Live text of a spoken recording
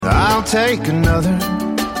I'll take another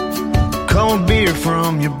cold beer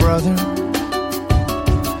from your brother.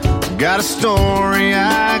 Got a story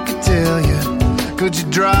I could tell you. Could you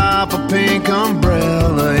drop a pink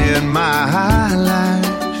umbrella in my highlights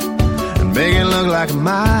and make it look like a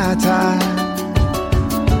Mai Tai?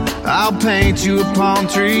 I'll paint you a palm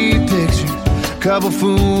tree picture, couple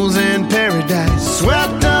fools in paradise,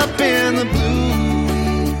 swept up in the blue.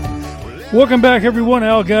 Welcome back, everyone.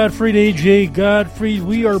 Al Gottfried, AJ Gottfried.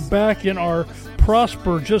 We are back in our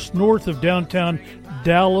Prosper, just north of downtown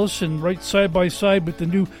Dallas, and right side by side with the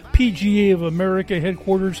new PGA of America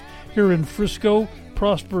headquarters here in Frisco,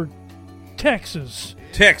 Prosper, Texas.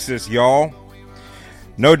 Texas, y'all.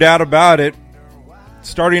 No doubt about it.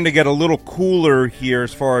 Starting to get a little cooler here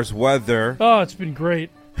as far as weather. Oh, it's been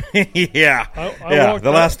great. Yeah. The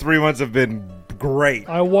last 3 months have been great.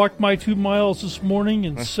 I walked my 2 miles this morning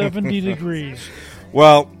in 70 degrees.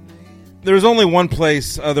 Well, there's only one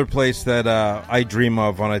other place that I dream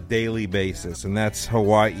of on a daily basis, and that's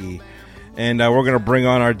Hawaii. And we're going to bring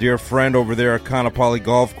on our dear friend over there at KAANAPALI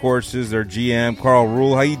Golf Courses, their GM, Carl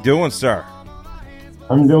Rule. How you doing, sir?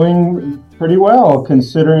 I'm doing pretty well,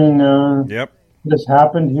 considering Yep. this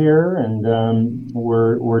happened here, and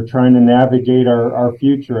we're trying to navigate our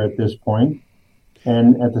future at this point,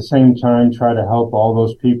 and at the same time try to help all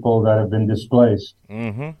those people that have been displaced.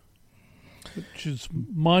 Mm-hmm. Which is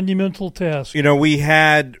monumental task. You know, we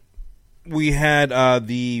had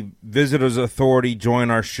the Visitors Authority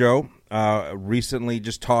join our show recently,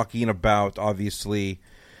 just talking about, obviously,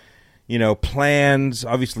 plans,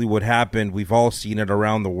 obviously what happened. We've all seen it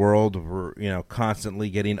around the world. We're,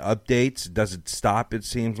 constantly getting updates. It doesn't stop, it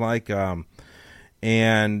seems like.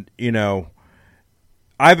 And,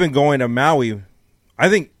 I've been going to Maui, I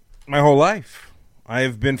think, my whole life. I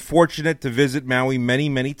have been fortunate to visit Maui many,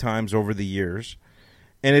 many times over the years.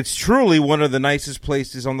 And it's truly one of the nicest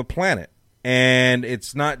places on the planet. And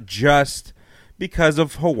it's not just because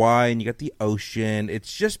of Hawaii and you got the ocean.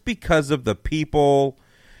 It's just because of the people,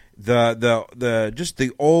 just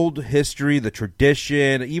the old history, the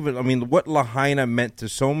tradition, even, what Lahaina meant to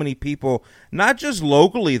so many people, not just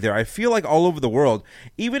locally there. I feel like all over the world,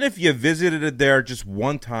 even if you visited it there just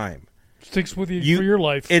one time. Sticks with you for your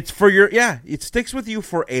life. It sticks with you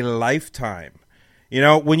for a lifetime.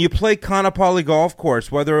 When you play KAANAPALI Golf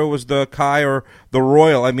Course, whether it was the Kai or the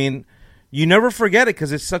Royal, you never forget it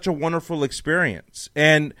because it's such a wonderful experience.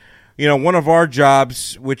 And one of our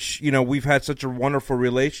jobs, which, we've had such a wonderful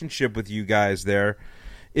relationship with you guys there,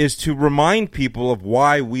 is to remind people of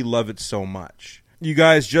why we love it so much. You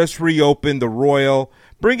guys just reopened the Royal.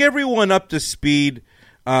 Bring everyone up to speed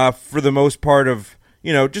for the most part of,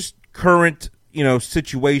 just current,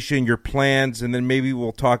 situation, your plans, and then maybe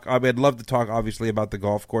we'll talk. I'd love to talk, obviously, about the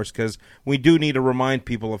golf course because we do need to remind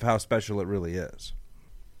people of how special it really is.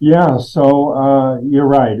 Yeah, so you're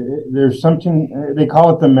right. There's something, they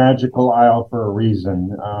call it the magical isle for a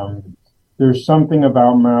reason. There's something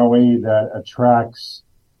about Maui that attracts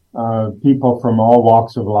people from all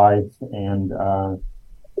walks of life. And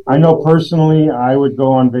I know personally I would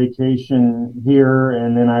go on vacation here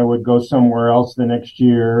and then I would go somewhere else the next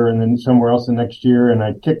year and then somewhere else the next year. And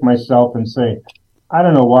I'd kick myself and say, I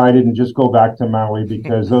don't know why I didn't just go back to Maui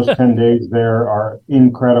because those 10 days there are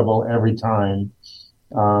incredible every time.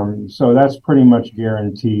 So that's pretty much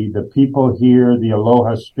guaranteed. The people here, the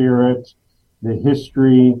aloha spirit, the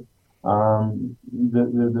history, the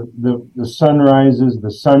sunrises,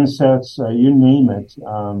 the sunsets, you name it.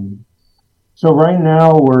 So right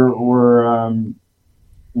now we're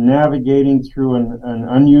navigating through an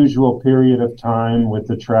unusual period of time with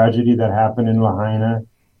the tragedy that happened in Lahaina.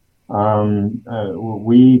 Our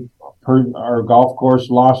golf course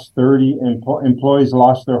lost 30 employees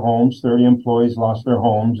lost their homes. 30 employees lost their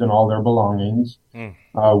homes and all their belongings.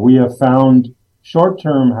 We have found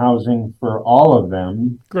short-term housing for all of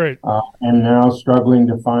them. Great. And now struggling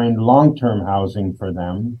to find long-term housing for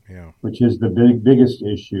them, which is the biggest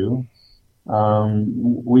issue.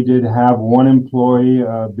 We did have one employee,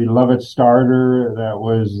 a beloved starter that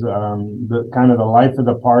was the kind of the life of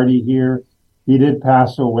the party here. He did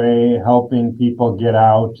pass away helping people get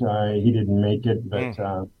out. He didn't make it, but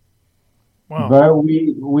wow. But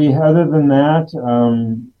we other than that,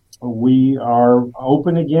 we are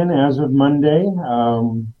open again as of Monday.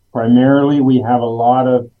 Primarily, we have a lot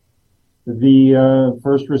of the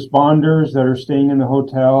first responders that are staying in the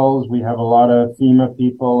hotels. We have a lot of FEMA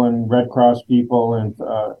people and Red Cross people and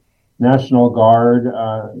National Guard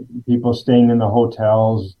people staying in the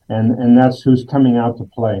hotels, and that's who's coming out to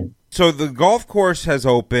play. So the golf course has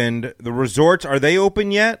opened. The resorts, are they open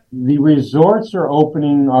yet? The resorts are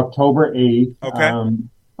opening October 8th. Okay.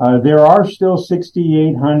 There are still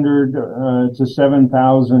 6,800 to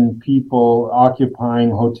 7,000 people occupying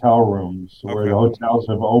hotel rooms, where the hotels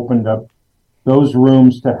have opened up those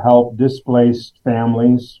rooms to help displaced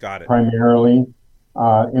families, primarily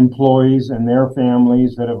employees and their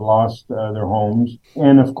families that have lost their homes,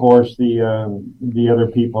 and of course the other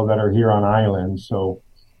people that are here on island. So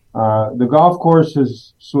the golf course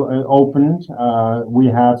is opened. We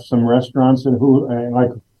have some restaurants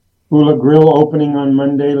like Hula Grill opening on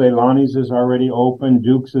Monday. Leilani's is already open.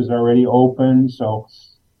 Duke's is already open. So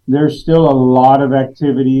there's still a lot of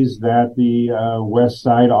activities that the West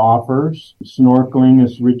Side offers. Snorkeling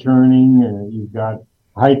is returning. You've got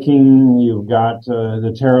hiking. You've got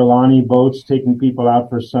the Terralani boats taking people out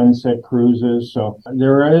for sunset cruises. So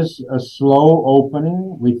there is a slow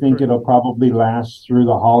opening. We think it'll probably last through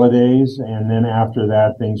the holidays. And then after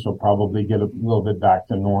that, things will probably get a little bit back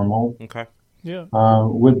to normal. Okay. Yeah.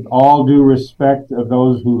 With all due respect of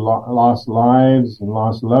those who lost lives and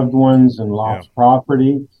lost loved ones and lost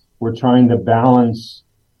property, we're trying to balance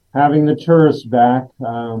having the tourists back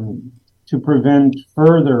to prevent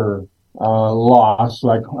further loss.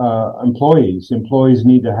 Like employees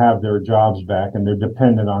need to have their jobs back, and they're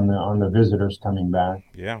dependent on the visitors coming back.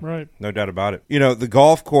 Yeah, right. No doubt about it. The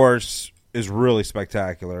golf course is really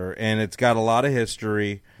spectacular, and it's got a lot of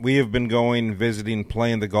history. We have been going, visiting,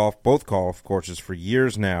 playing both golf courses for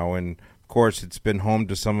years now, and of course it's been home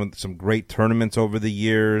to some great tournaments over the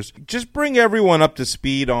years. Just bring everyone up to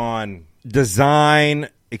speed on design,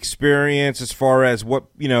 experience, as far as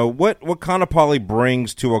what Kaanapali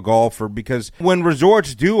brings to a golfer, because when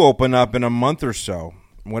resorts do open up in a month or so,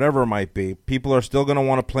 whatever it might be, people are still going to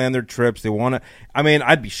want to plan their trips. They want to.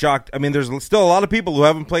 I'd be shocked. There's still a lot of people who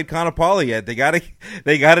haven't played Kaanapali yet. They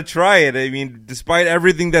gotta try it. Despite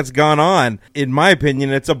everything that's gone on, in my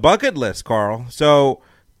opinion, it's a bucket list, Carl. So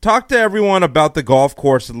talk to everyone about the golf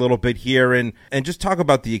course a little bit here, and just talk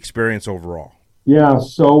about the experience overall. Yeah,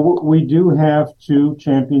 so we do have 2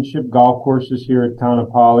 championship golf courses here at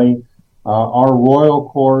Kaanapali. Our Royal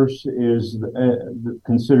course is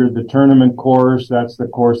considered the tournament course. That's the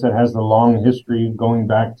course that has the long history going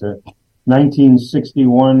back to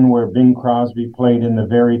 1961, where Bing Crosby played in the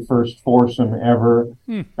very first foursome ever.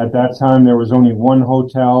 At that time, there was only one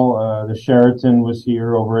hotel. The Sheraton was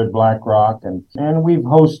here over at Black Rock. And we've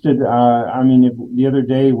hosted, the other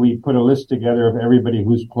day we put a list together of everybody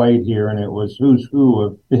who's played here, and it was who's who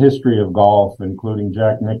of the history of golf, including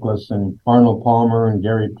Jack Nicklaus and Arnold Palmer and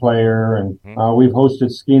Gary Player. And we've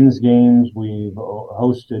hosted skins games. We've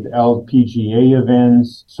hosted LPGA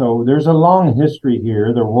events. So there's a long history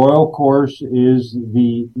here. The Royal course is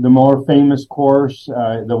the more famous course.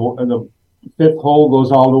 The 5th hole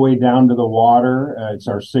goes all the way down to the water. It's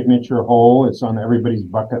our signature hole. It's on everybody's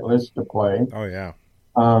bucket list to play. Oh, yeah.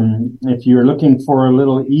 If you're looking for a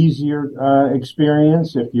little easier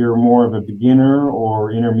experience, if you're more of a beginner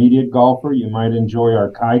or intermediate golfer, you might enjoy our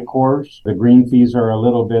Kai course. The green fees are a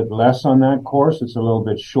little bit less on that course. It's a little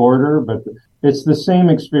bit shorter, but it's the same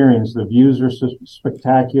experience. The views are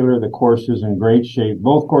spectacular. The course is in great shape.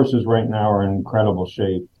 Both courses right now are in incredible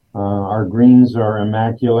shape. Our greens are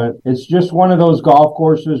immaculate. It's just one of those golf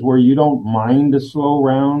courses where you don't mind a slow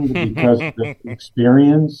round because of the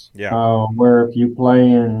experience. Yeah. Where if you play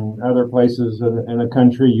in other places in the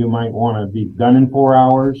country, you might want to be done in 4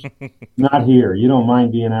 hours. Not here. You don't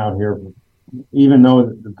mind being out here. Even though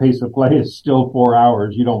the pace of play is still 4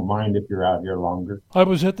 hours, you don't mind if you're out here longer. I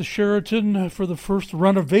was at the Sheraton for the first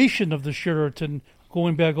renovation of the Sheraton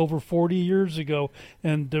going back over 40 years ago.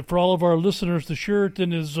 And for all of our listeners, the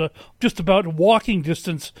Sheraton is just about walking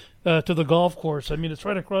distance to the golf course. It's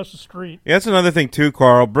right across the street. Yeah, that's another thing too,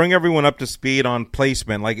 Carl. Bring everyone up to speed on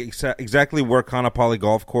placement, like exactly where Kaanapali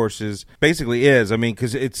Golf Courses basically is.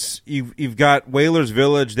 Because it's you've got Whalers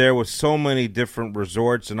Village there with so many different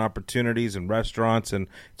resorts and opportunities and restaurants, and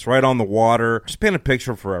it's right on the water. Just paint a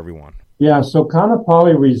picture for everyone. Yeah, so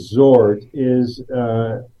Kaanapali Resort is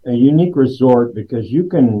a unique resort because you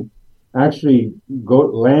can actually go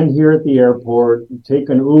land here at the airport, take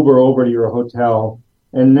an Uber over to your hotel,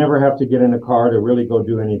 and never have to get in a car to really go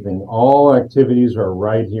do anything. All activities are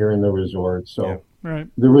right here in the resort. So right.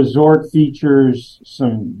 The resort features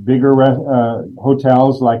some bigger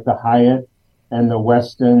hotels like the Hyatt and the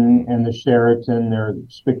Westin and the Sheraton. They're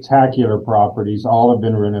spectacular properties. All have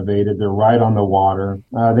been renovated. They're right on the water.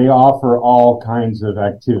 They offer all kinds of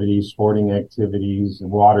activities, sporting activities,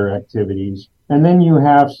 water activities. And then you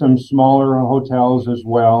have some smaller hotels as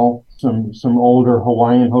well, some older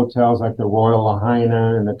Hawaiian hotels like the Royal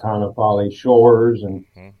Lahaina and the Kaanapali Shores. And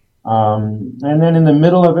And then in the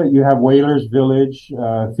middle of it, you have Whalers Village,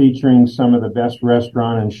 featuring some of the best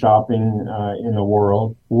restaurant and shopping in the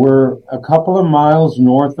world. We're a couple of miles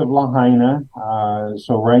north of Lahaina.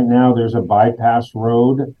 So right now there's a bypass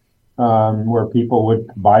road where people would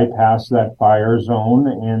bypass that fire zone.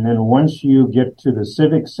 And then once you get to the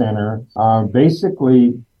Civic Center,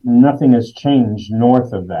 basically nothing has changed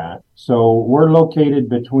north of that. So we're located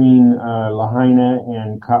between Lahaina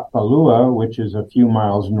and Kapalua, which is a few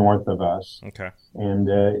miles north of us. Okay. And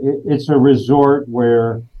it's a resort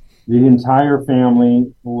where the entire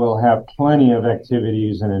family will have plenty of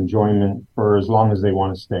activities and enjoyment for as long as they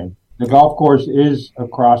want to stay. The golf course is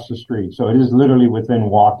across the street, so it is literally within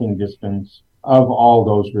walking distance of all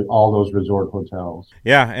those resort hotels.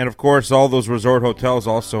 Yeah, and of course, all those resort hotels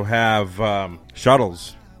also have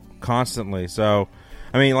shuttles constantly. So,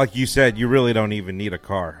 I mean, like you said, you really don't even need a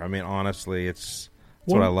car. I mean, honestly, it's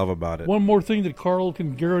what I love about it. One more thing that Carl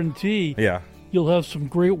can guarantee. Yeah. You'll have some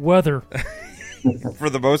great weather. For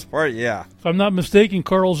the most part, yeah. If I'm not mistaken,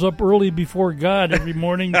 Carl's up early before God every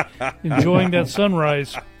morning enjoying that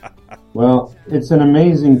sunrise. Well, it's an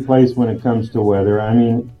amazing place when it comes to weather. I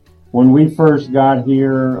mean, when we first got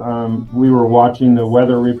here, we were watching the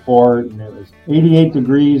weather report, and it was 88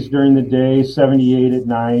 degrees during the day, 78 at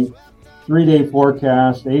night. 3-day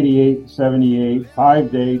forecast, 88, 78,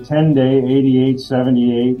 5-day, 10-day, 88,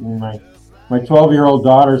 78. And my 12-year-old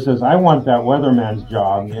daughter says, I want that weatherman's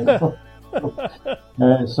job. You know?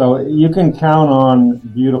 So you can count on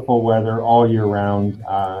beautiful weather all year round,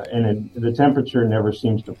 and the temperature never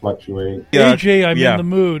seems to fluctuate. Yeah, AJ, I'm in the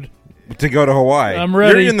mood. To go to Hawaii. I'm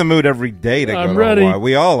ready. You're in the mood every day to go to ready. Hawaii.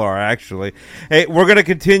 We all are, actually. Hey, we're going to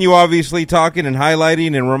continue, obviously, talking and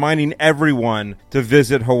highlighting and reminding everyone to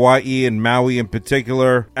visit Hawaii and Maui in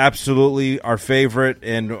particular. Absolutely our favorite,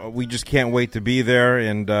 and we just can't wait to be there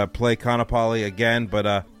and play KAANAPALI again. But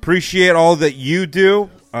appreciate all that you do.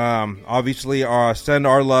 Obviously, send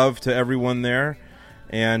our love to everyone there.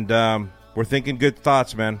 And we're thinking good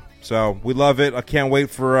thoughts, man. So we love it. I can't wait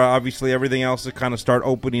for, obviously, everything else to kind of start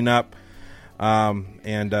opening up.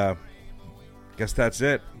 And guess that's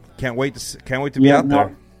it. Can't wait to be out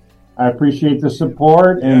there. I appreciate the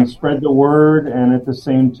support and spread the word. And at the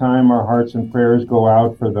same time, our hearts and prayers go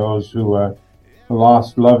out for those who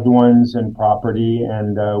lost loved ones and property.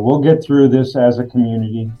 And we'll get through this as a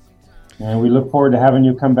community. And we look forward to having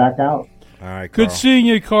you come back out. All right, Carl. Good seeing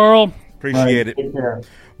you, Carl. Appreciate it. Take care.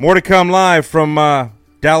 More to come live from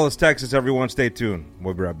Dallas, Texas. Everyone stay tuned.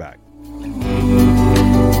 We'll be right back.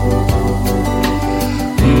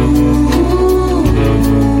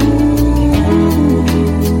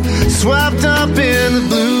 Swept up in the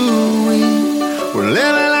blue, we're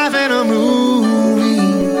living life in a movie.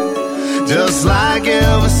 Just like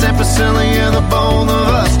Elvis and Priscilla, and the both of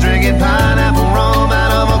us drinking pineapple rum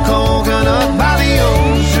out of a coconut by the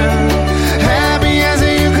ocean.